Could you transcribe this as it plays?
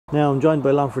Now I'm joined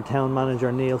by Longford Town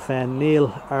Manager Neale Fenn. Neale,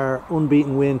 our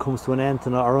unbeaten win comes to an end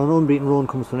tonight, our unbeaten run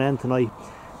comes to an end tonight.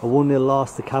 A 1-0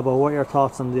 loss to Cabo. What are your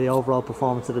thoughts on the overall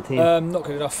performance of the team? Not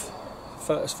good enough.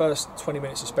 First 20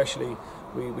 minutes especially,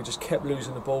 we just kept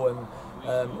losing the ball,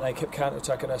 and they kept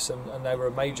counter-attacking us, and they were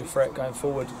a major threat going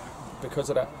forward because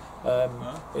of that.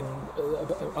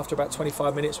 After about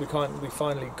 25 minutes, we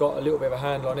finally got a little bit of a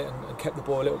handle on it and kept the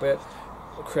ball a little bit.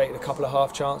 Created a couple of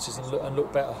half chances and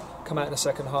looked better. Come out in the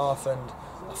second half, and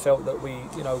I felt that we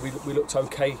looked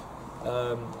okay.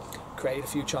 Created a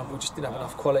few chances. We just didn't have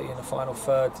enough quality in the final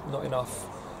third. Not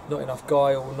enough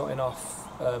guile, not enough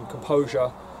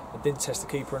composure. Didn't test the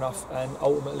keeper enough, and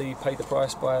ultimately paid the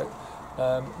price by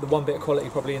the one bit of quality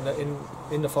probably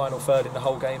in the final third in the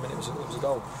whole game, and it was a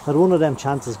goal. Had one of them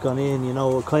chances gone in,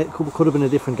 it could have been a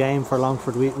different game for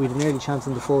Longford. We had an early chance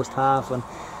in the first half, and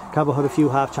Cabo had a few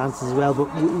half chances as well.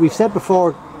 But we've said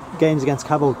before, games against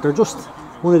Cabo, they're just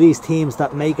one of these teams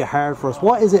that make it hard for us.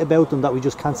 What is it about them that we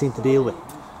just can't seem to deal with?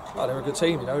 Oh, they're a good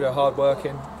team. They're hard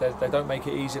working. They don't make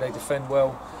it easy. They defend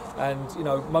well. And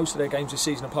most of their games this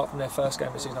season, apart from their first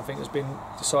game this season, I think has been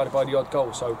decided by the odd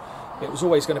goal. So it was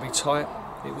always going to be tight.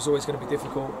 It was always going to be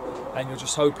difficult, and you're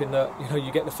just hoping that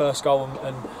you get the first goal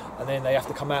and then they have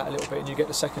to come out a little bit and you get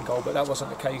the second goal. But that wasn't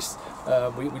the case.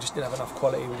 We just didn't have enough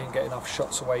quality. We didn't get enough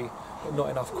shots away, not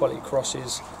enough quality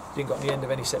crosses. Didn't get on the end of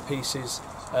any set pieces,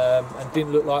 and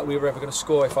didn't look like we were ever going to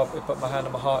score. If I put my hand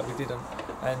on my heart, we didn't.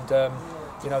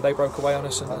 And they broke away on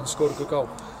us and scored a good goal.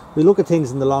 We look at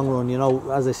things in the long run,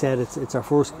 as I said, it's our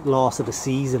first loss of the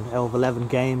season out of 11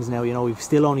 games now. We've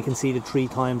still only conceded 3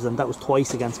 times, and that was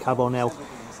twice against Cabo now.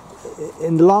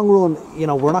 In the long run,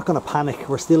 we're not going to panic.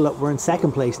 We're in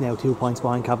second place now, 2 points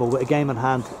behind Cabo, with a game in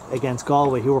hand against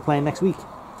Galway, who we're playing next week.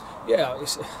 Yeah,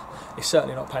 it's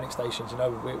certainly not panic stations.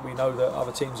 We know that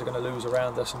other teams are going to lose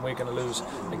around us, and we're going to lose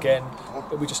again.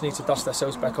 But we just need to dust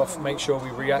ourselves back off, make sure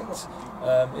we react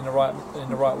in the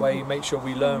right way, make sure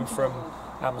we learn from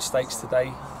our mistakes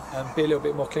today, and be a little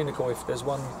bit more clinical. If there's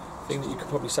one thing that you could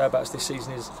probably say about us this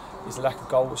season is the lack of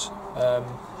goals,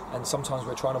 and sometimes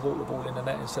we're trying to walk the ball in the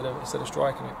net instead of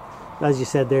striking it. As you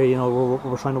said there,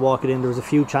 we're trying to walk it in. There was a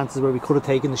few chances where we could have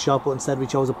taken the shot, but instead we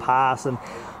chose a pass, and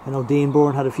Dean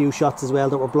Byrne had a few shots as well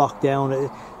that were blocked down. I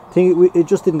think it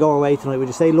just didn't go our way tonight. Would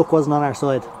you say luck wasn't on our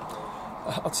side?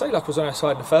 I'd say luck was on our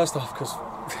side in the first half, because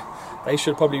they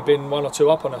should have probably been 1 or 2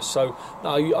 up on us. So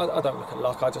no, I don't look at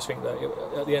luck. I just think that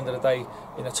at the end of the day,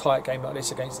 in a tight game like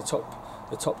this against the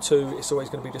top 2, it's always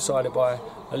going to be decided by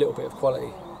a little bit of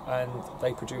quality, and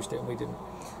they produced it and we didn't.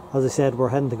 As I said, we're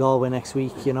heading to Galway next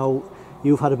week.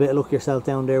 You've had a bit of luck yourself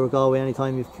down there with Galway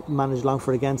anytime you've managed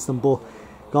Longford against them, but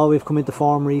Galway have come into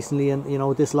form recently, and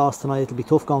this loss tonight, it'll be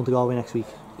tough going to Galway next week.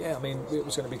 Yeah, it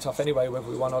was going to be tough anyway, whether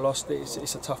we won or lost.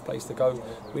 It's a tough place to go.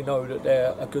 We know that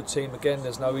they're a good team. Again,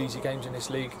 there's no easy games in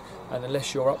this league, and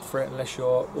unless you're up for it, unless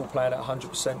you're all playing at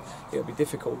 100%, it'll be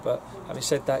difficult. But having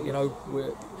said that,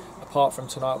 apart from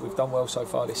tonight, we've done well so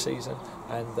far this season,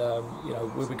 and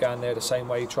we'll be going there the same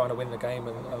way, trying to win the game,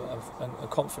 and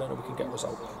confident that we can get a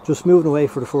result. Just moving away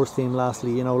for the first team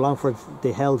lastly, Longford,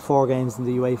 they held 4 games in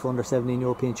the UEFA Under-17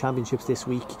 European Championships this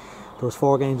week. There was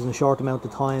 4 games in a short amount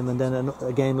of time, and then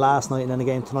a game last night and then a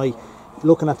game tonight.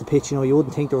 Looking at the pitch, you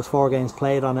wouldn't think there was 4 games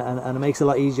played on it, and it makes it a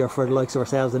lot easier for the likes of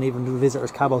ourselves and even the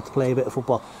visitors Cabo to play a bit of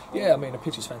football. Yeah, the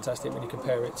pitch is fantastic when you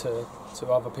compare it to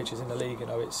other pitches in the league.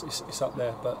 It's up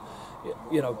there, but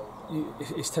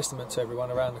it's testament to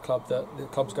everyone around the club that the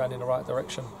club's going in the right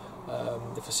direction.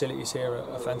 The facilities here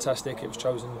are fantastic. It was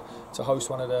chosen to host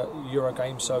one of the Euro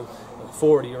games,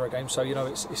 4 of the Euro games. So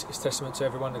it's testament to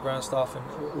everyone, the ground staff, and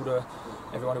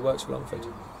everyone who works for Longford.